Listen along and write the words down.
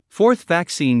fourth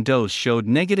vaccine dose showed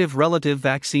negative relative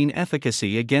vaccine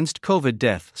efficacy against COVID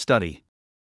death study.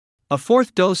 A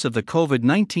fourth dose of the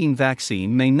COVID-19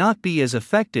 vaccine may not be as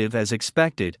effective as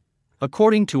expected,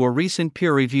 according to a recent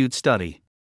peer-reviewed study.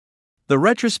 The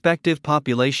retrospective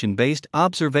population-based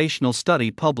observational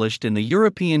study published in the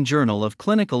European Journal of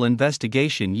Clinical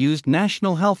Investigation used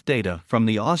national health data from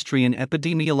the Austrian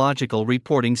Epidemiological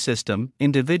Reporting System,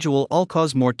 individual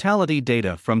all-cause mortality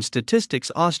data from Statistics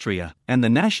Austria, and the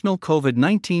National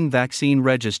COVID-19 Vaccine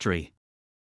Registry.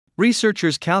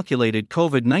 Researchers calculated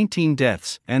COVID-19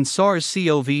 deaths and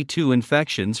SARS-CoV-2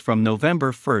 infections from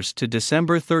November 1 to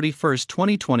December 31,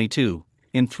 2022.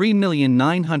 In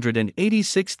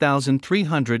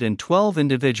 3,986,312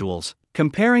 individuals,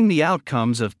 comparing the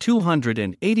outcomes of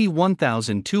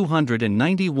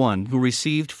 281,291 who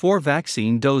received 4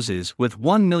 vaccine doses with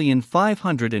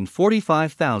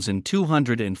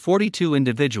 1,545,242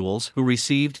 individuals who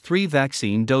received 3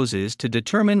 vaccine doses to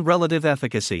determine relative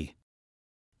efficacy.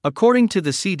 According to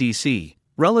the CDC,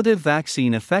 relative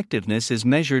vaccine effectiveness is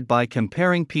measured by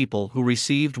comparing people who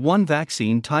received one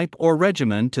vaccine type or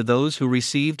regimen to those who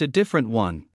received a different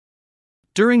one.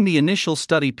 During the initial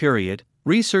study period,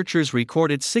 researchers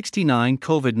recorded 69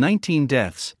 COVID-19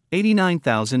 deaths,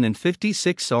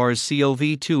 89,056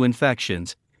 SARS-CoV-2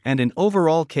 infections, and an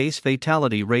overall case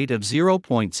fatality rate of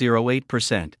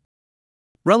 0.08%.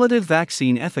 Relative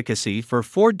vaccine efficacy for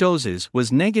 4 doses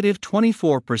was negative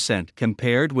 24%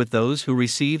 compared with those who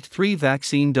received 3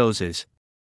 vaccine doses.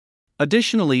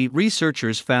 Additionally,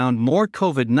 researchers found more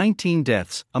COVID-19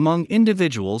 deaths among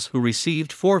individuals who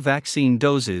received 4 vaccine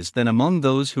doses than among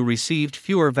those who received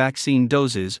fewer vaccine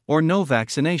doses or no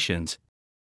vaccinations.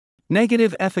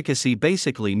 Negative efficacy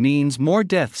basically means more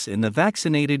deaths in the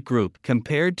vaccinated group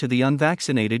compared to the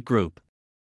unvaccinated group.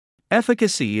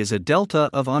 Efficacy is a delta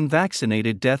of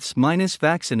unvaccinated deaths minus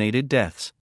vaccinated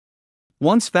deaths.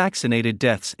 Once vaccinated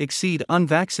deaths exceed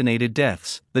unvaccinated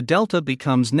deaths, the delta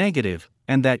becomes negative,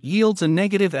 and that yields a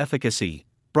negative efficacy.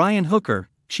 Brian Hooker,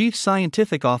 Chief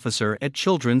Scientific Officer at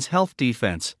Children's Health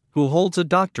Defense, who holds a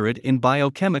doctorate in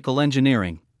biochemical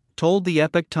engineering, told the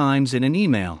Epoch Times in an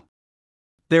email.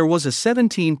 There was a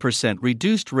 17%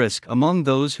 reduced risk among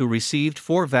those who received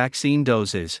 4 vaccine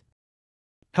doses.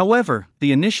 However,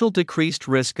 the initial decreased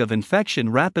risk of infection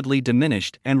rapidly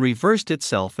diminished and reversed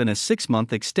itself in a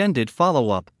 6-month extended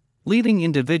follow-up, leaving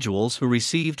individuals who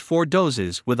received 4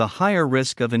 doses with a higher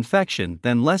risk of infection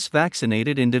than less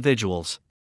vaccinated individuals.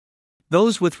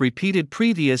 Those with repeated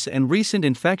previous and recent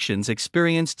infections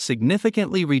experienced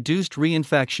significantly reduced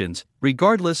reinfections,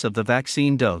 regardless of the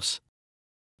vaccine dose.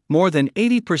 More than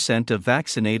 80% of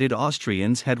vaccinated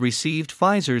Austrians had received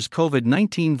Pfizer's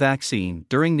COVID-19 vaccine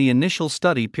during the initial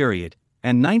study period,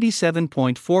 and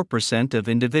 97.4% of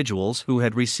individuals who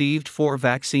had received 4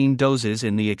 vaccine doses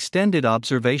in the extended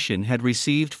observation had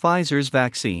received Pfizer's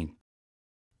vaccine.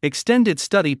 Extended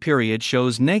study period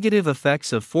shows negative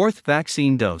effects of 4th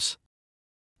vaccine dose.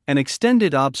 An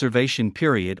extended observation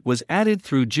period was added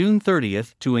through June 30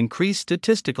 to increase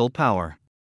statistical power.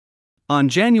 On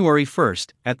January 1,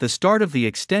 at the start of the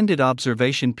extended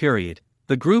observation period,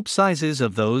 the group sizes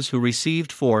of those who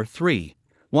received 4, 3,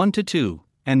 1 to 2,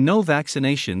 and no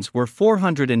vaccinations were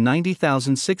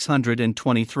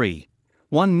 490,623,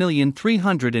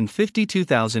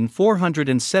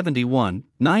 1,352,471,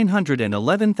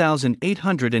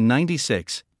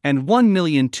 911,896, and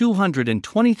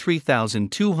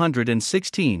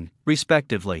 1,223,216,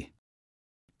 respectively.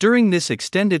 During this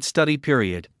extended study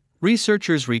period,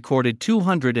 researchers recorded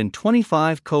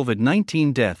 225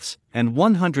 COVID-19 deaths and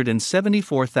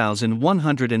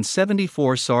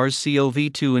 174,174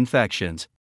 SARS-CoV-2 infections.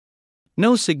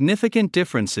 No significant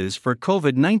differences for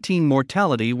COVID-19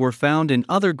 mortality were found in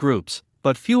other groups,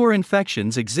 but fewer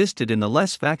infections existed in the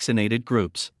less vaccinated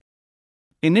groups.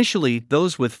 Initially,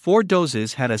 those with 4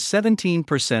 doses had a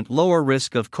 17% lower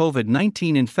risk of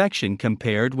COVID-19 infection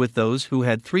compared with those who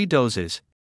had 3 doses.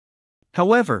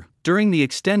 However, during the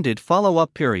extended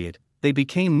follow-up period, they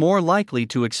became more likely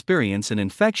to experience an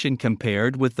infection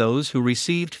compared with those who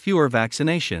received fewer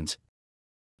vaccinations.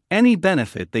 Any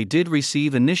benefit they did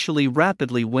receive initially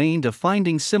rapidly waned, a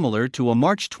finding similar to a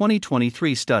March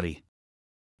 2023 study.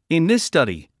 In this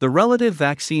study, the relative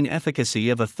vaccine efficacy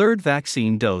of a 3rd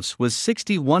vaccine dose was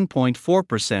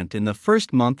 61.4% in the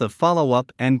first month of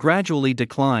follow-up and gradually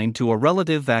declined to a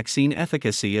relative vaccine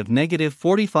efficacy of negative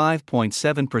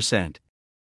 45.7%.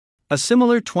 A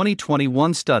similar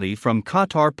 2021 study from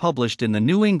Qatar published in the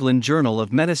New England Journal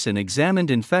of Medicine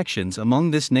examined infections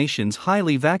among this nation's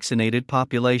highly vaccinated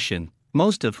population,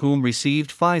 most of whom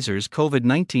received Pfizer's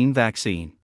COVID-19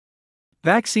 vaccine.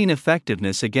 Vaccine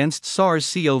effectiveness against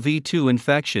SARS-CoV-2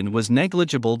 infection was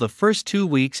negligible the first 2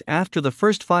 weeks after the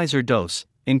first Pfizer dose,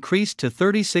 increased to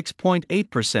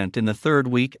 36.8% in the third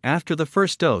week after the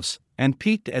first dose, and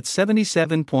peaked at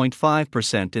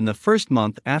 77.5% in the first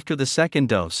month after the second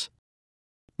dose.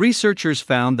 Researchers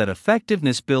found that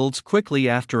effectiveness builds quickly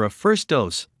after a first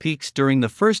dose, peaks during the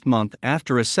first month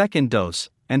after a second dose,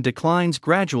 and declines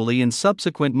gradually in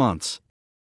subsequent months.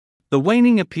 The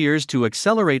waning appears to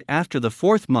accelerate after the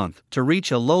fourth month to reach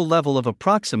a low level of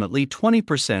approximately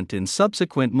 20% in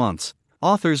subsequent months,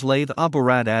 authors Laith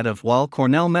Aburadad of Weill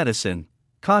Cornell Medicine,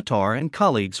 Qatar and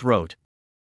colleagues wrote.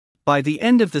 By the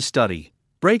end of the study,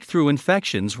 breakthrough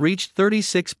infections reached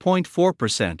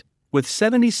 36.4%, with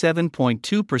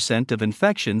 77.2% of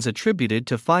infections attributed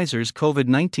to Pfizer's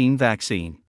COVID-19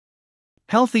 vaccine.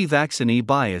 Healthy vaccinee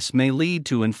bias may lead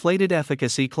to inflated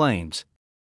efficacy claims.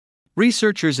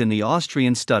 Researchers in the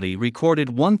Austrian study recorded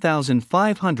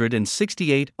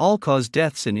 1,568 all-cause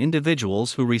deaths in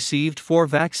individuals who received 4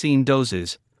 vaccine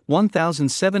doses,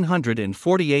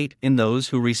 1,748 in those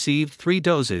who received 3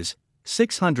 doses,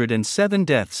 607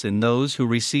 deaths in those who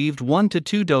received 1 to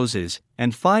 2 doses,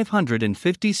 and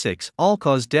 556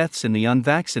 all-cause deaths in the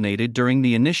unvaccinated during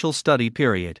the initial study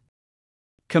period.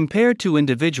 Compared to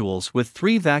individuals with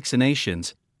 3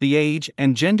 vaccinations, the age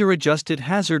and gender-adjusted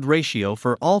hazard ratio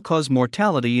for all-cause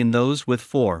mortality in those with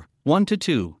 4, 1 to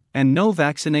 2, and no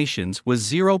vaccinations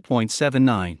was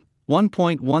 0.79,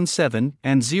 1.17,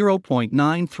 and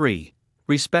 0.93,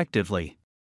 respectively.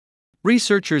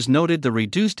 Researchers noted the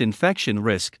reduced infection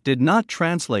risk did not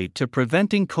translate to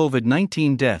preventing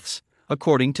COVID-19 deaths,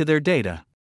 according to their data.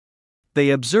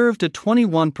 They observed a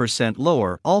 21%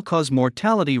 lower all-cause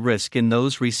mortality risk in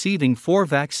those receiving 4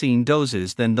 vaccine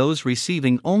doses than those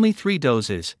receiving only 3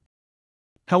 doses.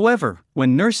 However,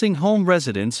 when nursing home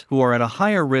residents who are at a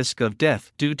higher risk of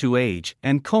death due to age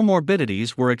and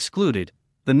comorbidities were excluded,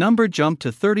 the number jumped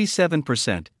to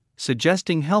 37%,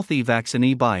 suggesting healthy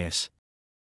vaccinee bias.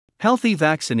 Healthy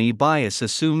vaccinee bias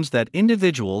assumes that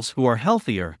individuals who are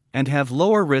healthier and have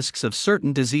lower risks of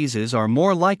certain diseases are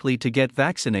more likely to get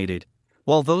vaccinated,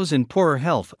 while those in poorer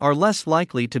health are less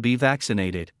likely to be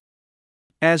vaccinated.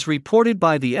 As reported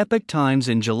by the Epoch Times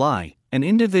in July, an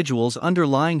individual's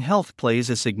underlying health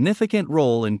plays a significant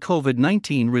role in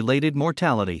COVID-19 related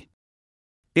mortality.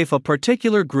 If a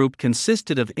particular group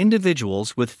consisted of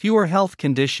individuals with fewer health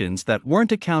conditions that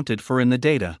weren't accounted for in the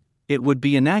data, it would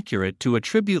be inaccurate to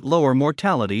attribute lower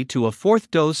mortality to a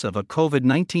 4th dose of a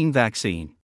COVID-19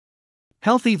 vaccine.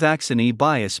 Healthy vaccinee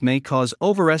bias may cause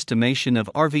overestimation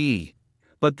of RVE,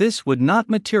 but this would not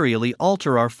materially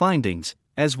alter our findings,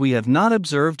 as we have not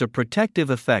observed a protective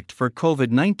effect for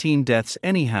COVID-19 deaths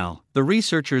anyhow, the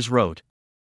researchers wrote.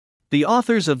 The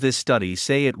authors of this study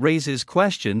say it raises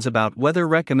questions about whether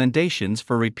recommendations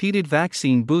for repeated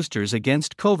vaccine boosters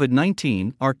against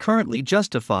COVID-19 are currently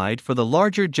justified for the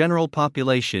larger general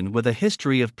population with a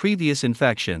history of previous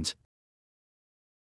infections,